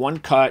 He's made 1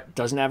 cut,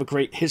 doesn't have a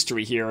great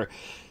history here,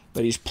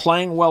 but he's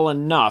playing well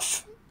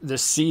enough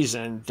this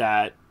season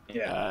that,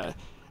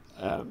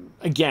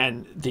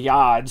 again, the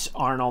odds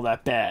aren't all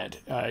that bad.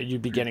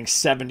 You'd be getting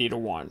 70 to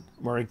 1,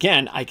 where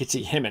again, I could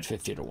see him at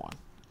 50 to 1.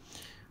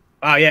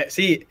 Wow, yeah.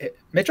 See,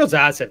 Mitchell's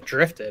odds have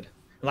drifted.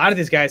 A lot of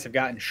these guys have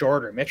gotten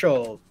shorter.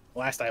 Mitchell,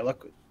 last I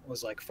looked,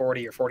 was like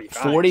 40 or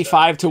 45.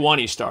 45 to 1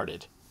 he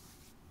started.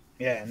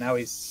 Yeah, now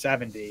he's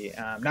 70.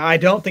 Now, I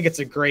don't think it's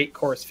a great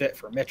course fit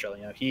for Mitchell.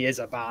 He is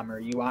a bomber.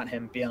 You want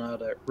him being able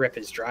to rip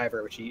his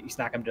driver, which he's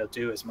not going to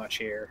do as much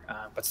here.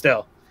 But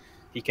still,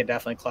 he can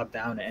definitely club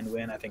down and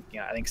win. I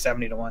think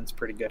 70 to 1 is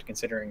pretty good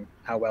considering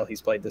how well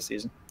he's played this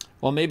season.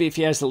 Well, maybe if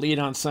he has the lead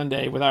on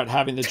Sunday without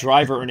having the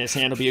driver in his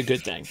hand, it'll be a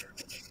good thing.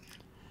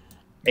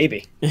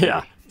 Maybe.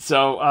 Yeah.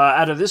 So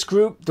out of this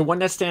group, the one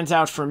that stands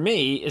out for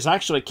me is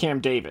actually Cam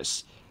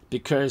Davis,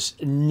 because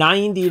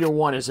 90 to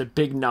 1 is a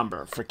big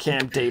number for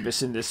Cam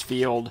Davis in this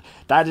field.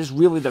 That is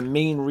really the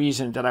main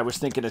reason that I was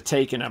thinking of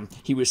taking him.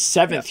 He was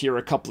 7th here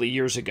a couple of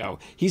years ago.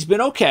 He's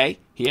been okay.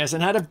 He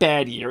hasn't had a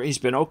bad year. He's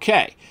been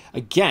okay.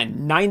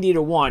 Again, 90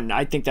 to 1,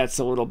 I think that's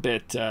a little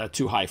bit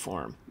too high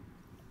for him.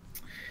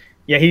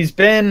 Yeah, he's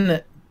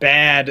been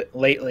bad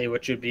lately,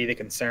 which would be the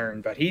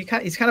concern, but he's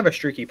kind of a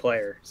streaky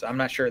player, so I'm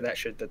not sure that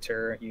should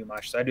deter you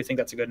much. So I do think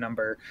that's a good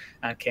number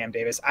on Cam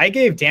Davis. I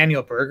gave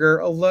Daniel Berger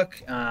a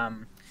look.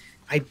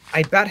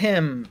 I bet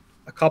him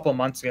a couple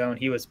months ago, and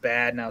he was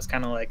bad, and I was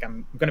kind of like,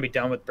 I'm going to be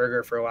done with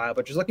Berger for a while.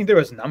 But just looking through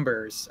his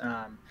numbers,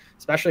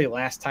 especially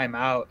last time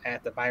out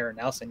at the Byron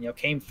Nelson,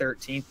 came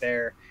 13th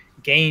there,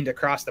 gained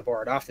across the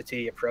board, off the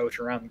tee, approach,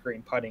 around the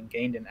green, putting,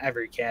 gained in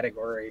every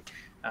category.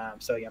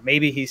 So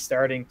maybe he's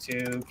starting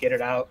to get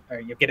it out,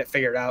 or get it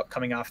figured out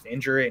coming off the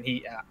injury. And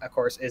he, of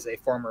course, is a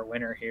former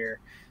winner here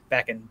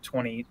back in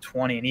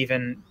 2020, and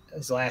even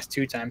his last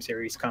 2 times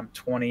here, he's come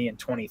 20 and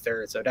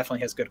 23rd. So definitely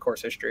has good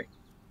course history.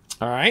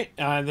 All right.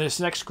 This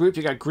next group,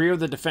 you got Greer,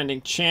 the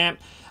defending champ.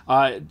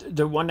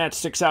 The one that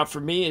sticks out for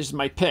me is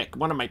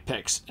one of my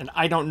picks. And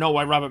I don't know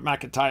why Robert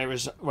McIntyre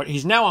is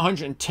he's now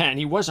 110.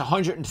 He was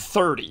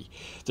 130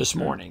 this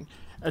morning.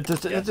 It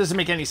doesn't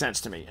make any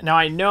sense to me. Now,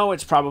 I know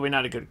it's probably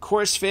not a good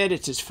course fit.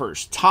 It's his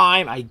first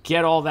time. I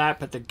get all that,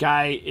 but the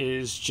guy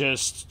is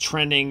just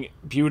trending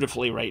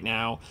beautifully right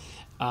now.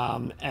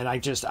 And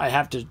I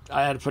had to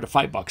put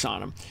 $5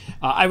 on him.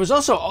 I was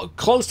also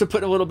close to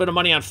putting a little bit of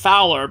money on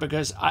Fowler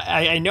because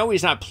I know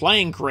he's not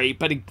playing great,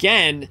 but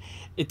again,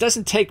 it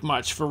doesn't take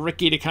much for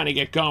Ricky to kind of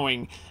get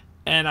going.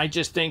 And I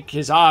just think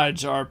his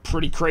odds are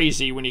pretty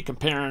crazy when you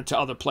compare him to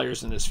other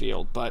players in this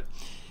field. But,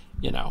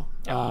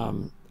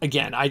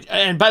 again,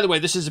 and by the way,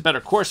 this is a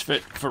better course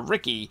fit for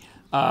Ricky,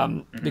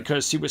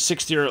 because he was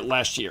 60th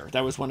last year.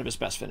 That was one of his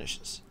best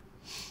finishes.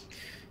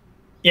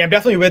 Yeah, I'm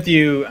definitely with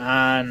you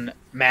on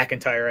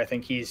McIntyre. I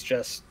think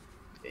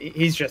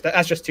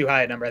that's just too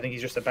high a number. I think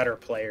he's just a better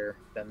player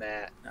than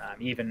that.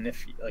 Even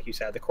if, like you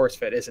said, the course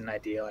fit isn't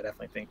ideal, I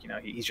definitely think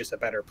he's just a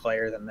better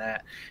player than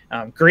that.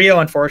 Grillo,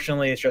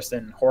 unfortunately, is just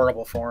in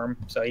horrible form.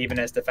 So even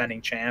as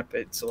defending champ,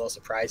 it's a little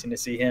surprising to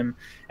see him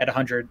at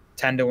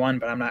 110-1.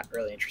 But I'm not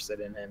really interested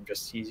in him.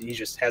 He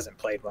just hasn't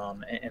played well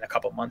in a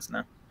couple months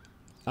now.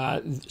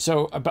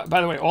 So, by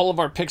the way, all of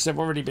our picks have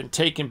already been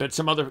taken, but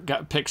some other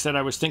picks that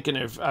I was thinking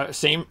of,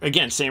 same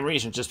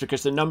reason, just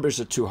because the numbers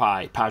are too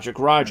high. Patrick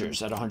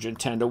Rogers at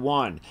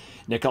 110-1,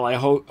 Nikolai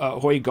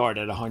Højgaard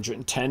at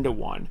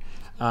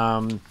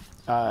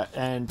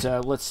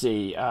 110-1. Let's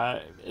see,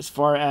 as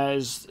far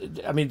as,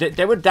 I mean,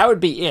 that would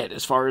be it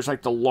as far as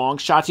like the long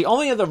shots. The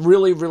only other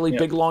really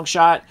big long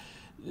shot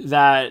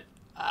that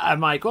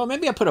I'm like, well,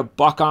 maybe I put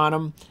 $1 on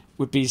him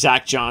would be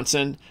Zach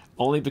Johnson.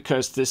 Only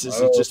because this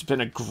has just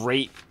been a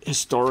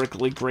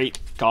historically great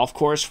golf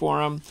course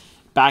for him.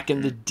 Back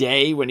in the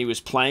day when he was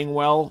playing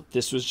well,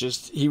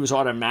 he was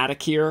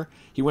automatic here.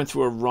 He went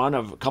through a run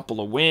of a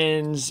couple of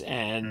wins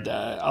and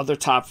other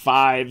top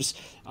fives.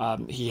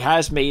 He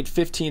has made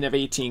 15 of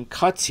 18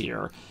 cuts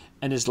here,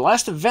 and his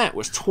last event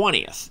was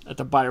 20th at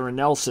the Byron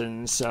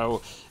Nelson.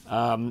 So,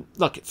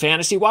 look,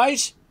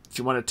 fantasy-wise, if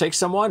you want to take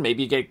someone,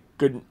 maybe you get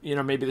good,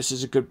 maybe this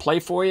is a good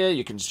play for you.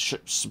 You can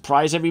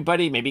surprise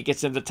everybody. Maybe he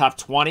gets into the top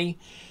 20.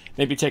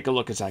 Maybe take a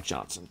look at Zach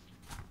Johnson.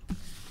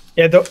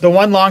 Yeah, the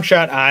one long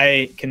shot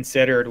I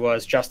considered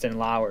was Justin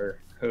Lauer,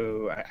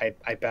 who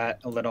I bet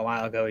a little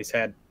while ago. He's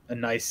had a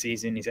nice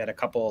season. He's had a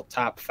couple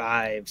top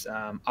fives.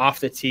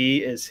 Off the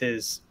tee is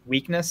his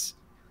weakness,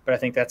 but I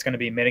think that's going to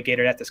be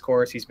mitigated at this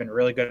course. He's been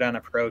really good on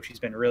approach. He's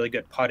been really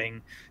good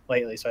putting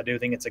lately. So I do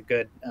think it's a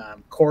good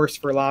course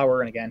for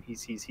Lauer. And again,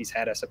 he's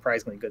had a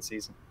surprisingly good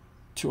season.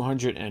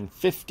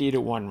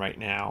 250-1 right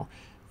now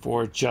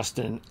for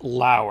Justin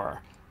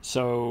Lauer.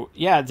 So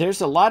yeah,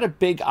 there's a lot of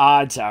big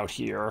odds out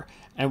here,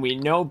 and we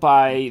know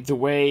by the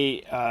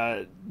way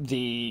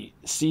the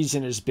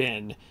season has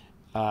been,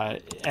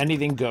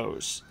 anything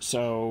goes.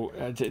 So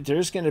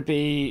there's going to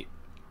be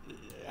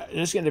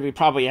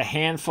probably a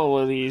handful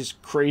of these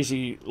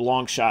crazy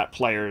long shot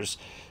players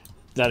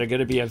that are going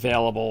to be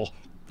available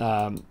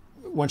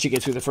once you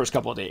get through the first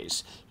couple of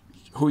days.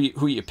 Who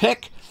you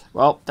pick?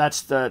 Well,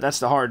 that's the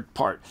hard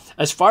part.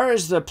 As far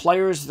as the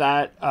players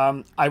that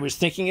I was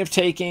thinking of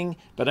taking,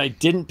 but I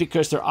didn't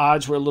because their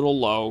odds were a little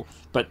low,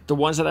 but the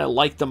ones that I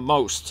liked the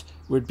most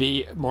would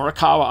be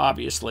Morikawa,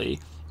 obviously,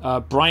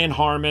 Brian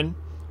Harman,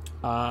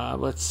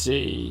 let's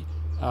see,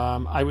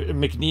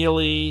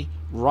 McNeely,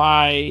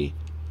 Rye,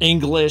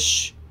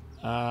 English,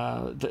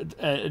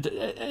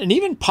 and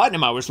even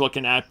Putnam I was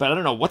looking at, but I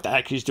don't know what the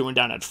heck he's doing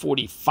down at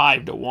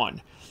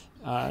 45-1.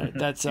 I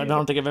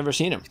don't think I've ever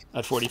seen him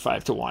at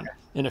 45-1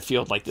 in a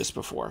field like this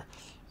before.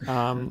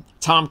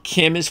 Tom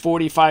Kim is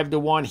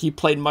 45-1. He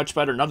played much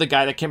better. Another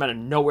guy that came out of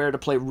nowhere to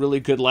play really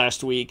good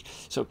last week.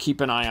 So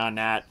keep an eye on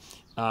that.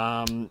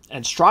 And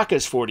Straka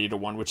is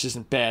 40-1, which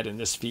isn't bad in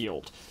this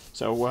field.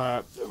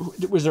 So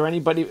was there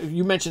anybody?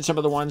 You mentioned some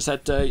of the ones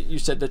that you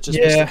said that just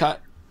missed the cut.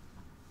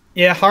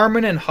 Yeah,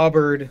 Harmon and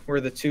Hubbard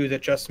were the two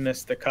that just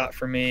missed the cut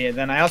for me. And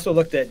then I also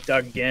looked at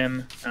Doug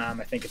Gim.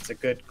 I think it's a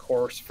good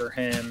course for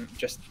him.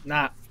 Just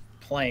not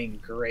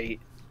playing great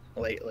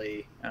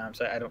lately.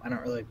 So I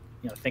don't really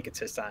think it's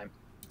his time.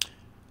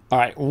 All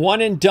right, one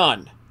and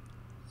done.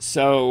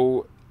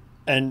 So,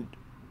 and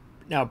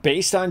now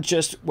based on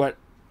just what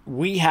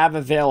we have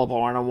available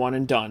on our one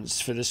and dones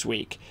for this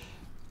week,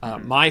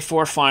 my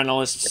 4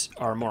 finalists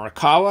are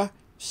Morikawa,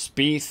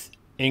 Spieth,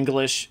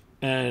 English,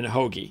 and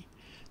Hoagie.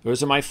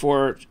 Those are my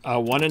 4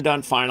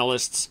 one-and-done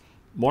finalists.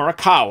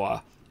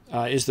 Morikawa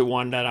is the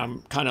one that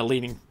I'm kind of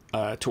leaning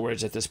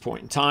towards at this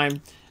point in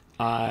time.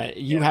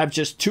 You have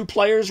just 2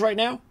 players right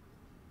now?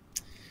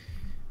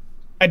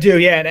 I do,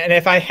 yeah. And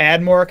if I had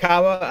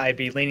Morikawa, I'd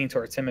be leaning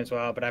towards him as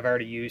well, but I've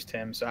already used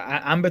him. So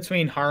I'm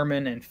between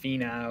Harman and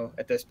Finau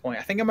at this point.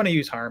 I think I'm going to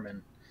use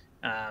Harman.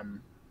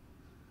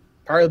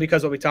 Partly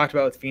because what we talked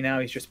about with Finau,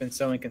 he's just been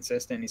so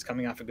inconsistent. He's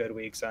coming off a good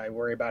week, so I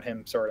worry about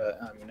him sort of,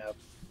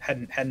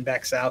 heading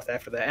back south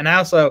after that. And I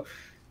also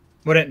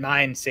wouldn't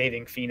mind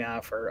saving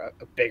Finau for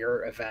a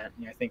bigger event.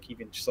 I think you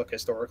can just look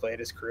historically at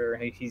his career,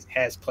 and he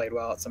has played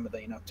well at some of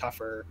the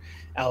tougher,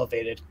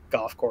 elevated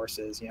golf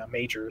courses,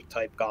 major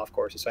type golf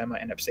courses. So I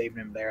might end up saving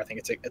him there. I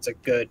think it's a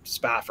good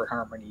spot for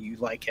Harman. You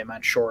like him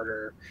on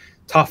shorter,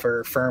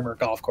 tougher, firmer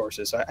golf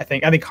courses. So I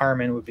think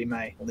Harman would be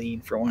my lean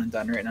for one and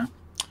done right now.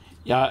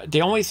 Yeah,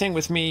 the only thing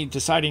with me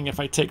deciding if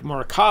I take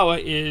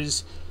Morikawa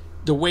is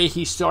the way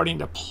he's starting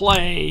to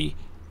play.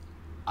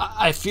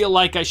 I feel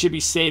like I should be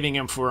saving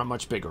him for a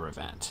much bigger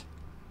event.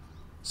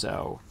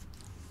 So,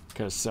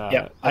 because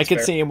I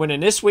could see him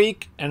winning this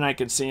week, and I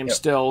could see him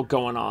still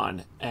going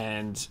on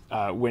and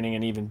winning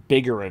an even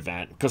bigger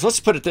event. Because let's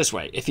put it this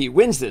way. If he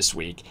wins this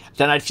week,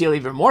 then I'd feel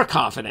even more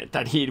confident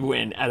that he'd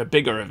win at a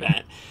bigger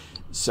event.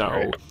 So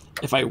Right.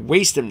 if I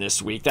waste him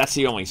this week, that's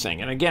the only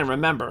thing. And again,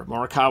 remember,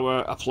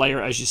 Morikawa, a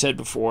player, as you said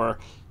before,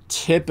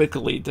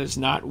 typically does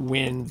not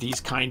win these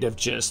kind of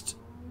just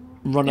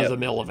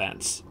run-of-the-mill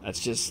events. That's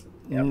just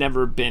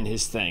never been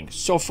his thing.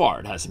 So far,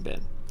 it hasn't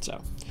been.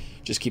 So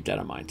just keep that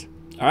in mind.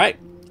 All right.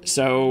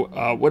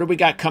 So what do we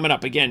got coming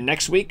up again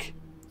next week?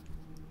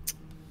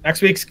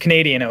 Next week's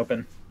Canadian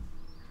Open.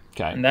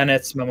 Okay. And then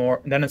it's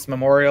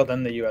Memorial,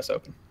 then the U.S.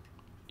 Open.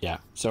 Yeah.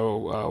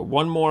 So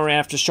one more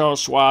after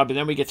Charles Schwab, and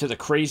then we get to the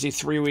crazy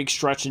 3-week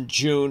stretch in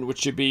June, which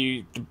should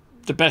be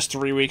the best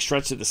 3-week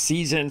stretch of the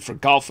season for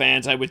golf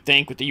fans, I would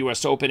think, with the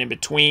U.S. Open in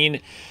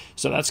between.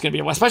 So that's going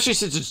to be, especially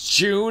since it's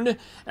June,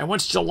 and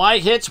once July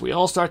hits, we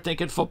all start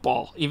thinking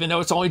football, even though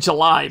it's only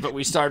July, but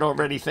we start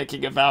already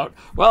thinking about,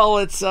 well,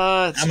 it's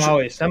I'm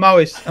always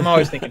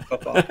thinking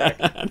football.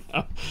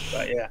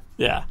 But yeah.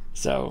 Yeah.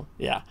 So,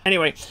 yeah.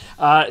 Anyway,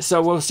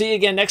 so we'll see you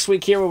again next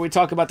week here where we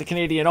talk about the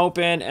Canadian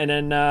Open. And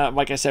then,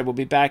 like I said, we'll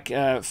be back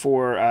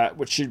for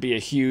what should be a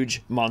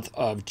huge month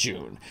of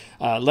June.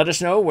 Let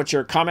us know what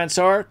your comments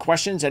are,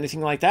 questions,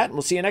 anything like that. And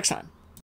we'll see you next time.